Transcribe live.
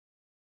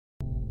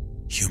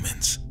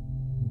Humans.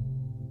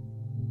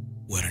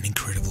 What an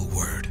incredible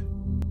word.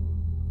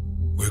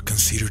 We're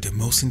considered the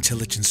most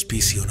intelligent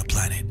species on a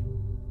planet.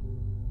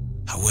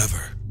 However,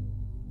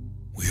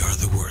 we are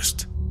the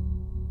worst.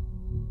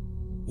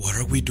 What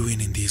are we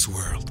doing in this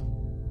world?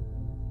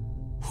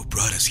 Who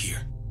brought us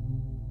here?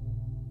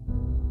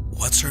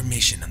 What's our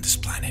mission on this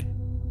planet?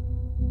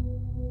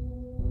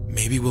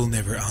 Maybe we'll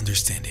never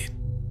understand it.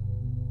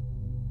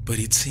 But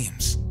it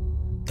seems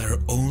that our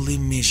only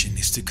mission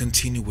is to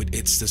continue with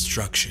its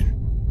destruction.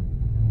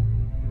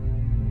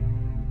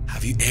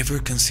 Have you ever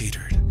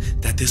considered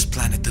that this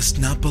planet does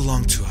not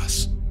belong to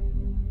us?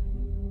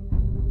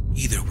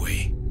 Either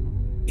way,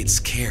 its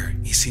care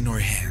is in our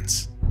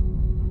hands.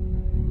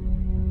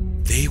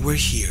 They were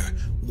here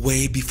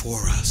way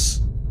before us.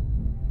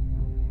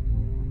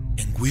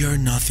 And we are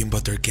nothing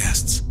but their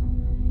guests.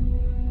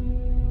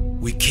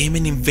 We came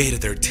and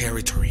invaded their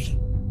territory.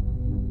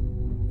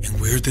 And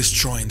we're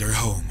destroying their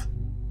home.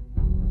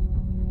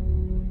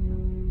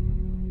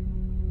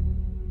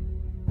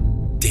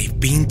 They've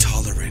been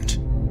tolerant.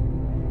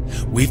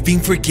 We've been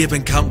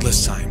forgiven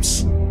countless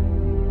times.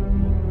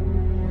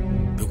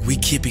 But we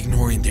keep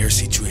ignoring their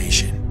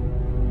situation.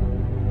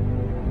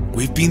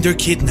 We've been their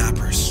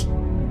kidnappers.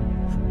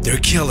 Their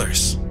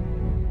killers.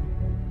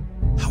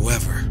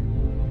 However,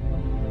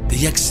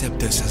 they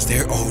accept us as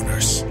their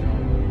owners.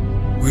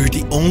 We're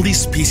the only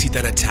species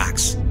that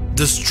attacks,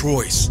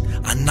 destroys,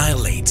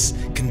 annihilates,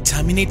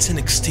 contaminates and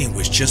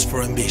extinguishes just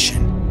for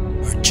ambition,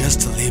 or just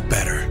to live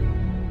better.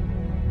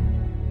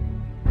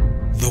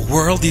 The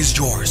world is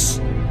yours.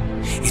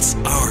 It's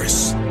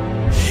ours.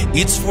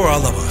 It's for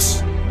all of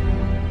us.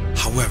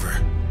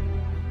 However,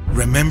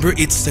 remember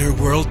it's their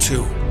world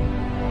too.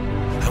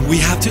 And we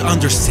have to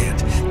understand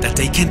that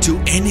they can't do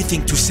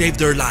anything to save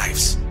their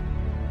lives,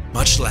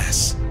 much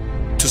less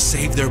to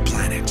save their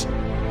planet.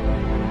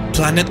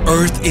 Planet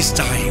Earth is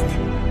dying.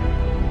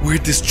 We're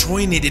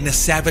destroying it in a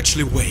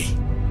savagely way,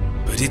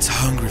 but it's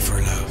hungry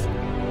for love.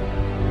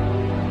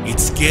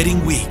 It's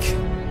getting weak.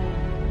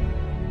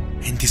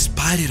 And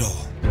despite it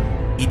all,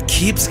 it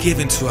keeps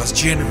giving to us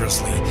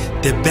generously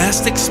the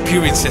best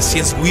experiences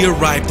since we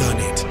arrived on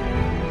it.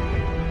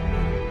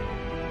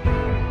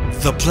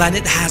 The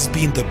planet has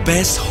been the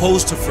best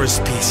host of our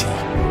species.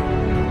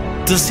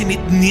 Doesn't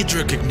it need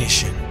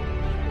recognition?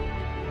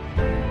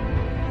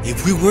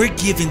 If we were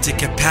given the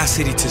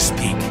capacity to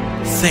speak,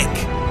 think,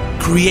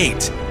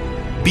 create,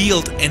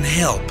 build and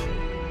help,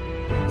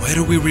 why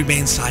do we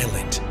remain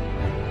silent,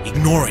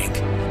 ignoring,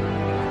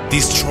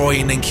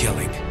 destroying and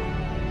killing?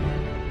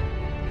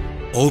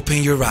 Open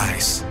your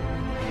eyes.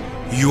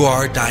 You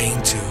are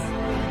dying too,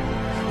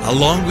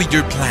 along with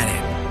your planet.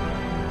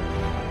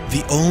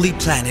 The only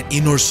planet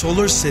in our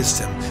solar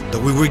system that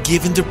we were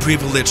given the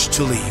privilege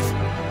to live.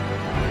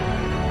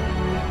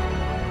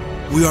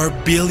 We are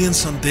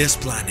billions on this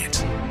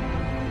planet.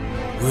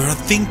 We are a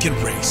thinking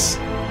race.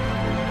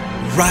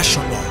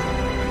 Rational.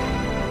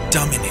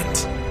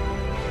 Dominant.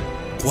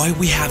 Why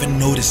we haven't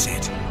noticed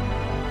it?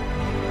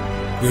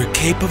 We're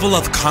capable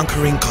of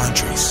conquering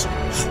countries,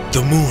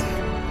 the moon,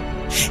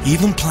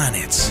 even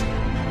planets.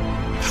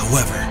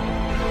 However,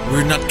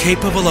 we're not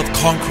capable of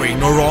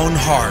conquering our own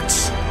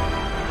hearts.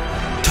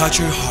 Touch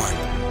your heart.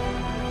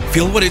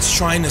 Feel what it's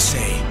trying to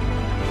say.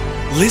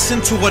 Listen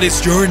to what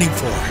it's yearning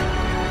for.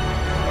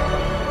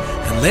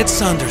 And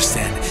let's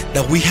understand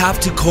that we have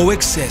to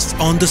coexist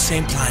on the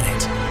same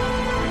planet.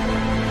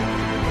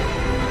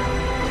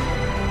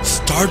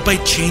 Start by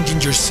changing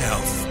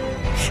yourself.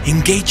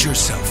 Engage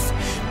yourself.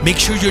 Make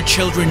sure your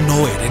children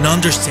know it and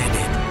understand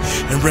it.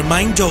 And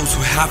remind those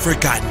who have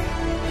forgotten.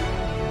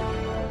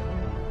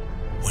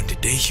 When the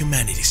day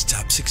humanity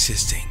stops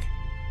existing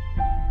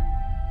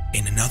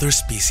and another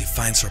species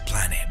finds our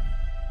planet,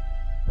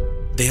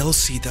 they'll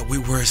see that we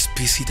were a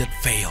species that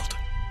failed,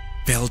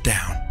 fell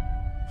down,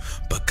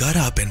 but got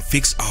up and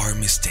fixed our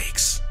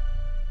mistakes.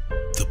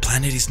 The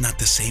planet is not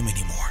the same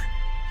anymore,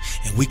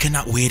 and we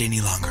cannot wait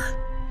any longer.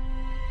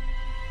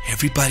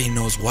 Everybody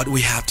knows what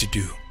we have to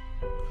do.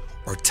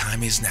 Our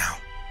time is now.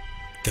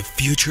 The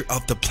future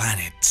of the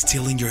planet is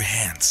still in your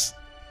hands.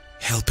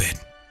 Help it.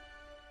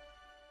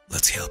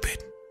 Let's help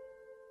it.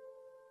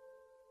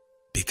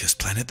 Because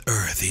planet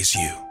Earth is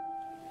you.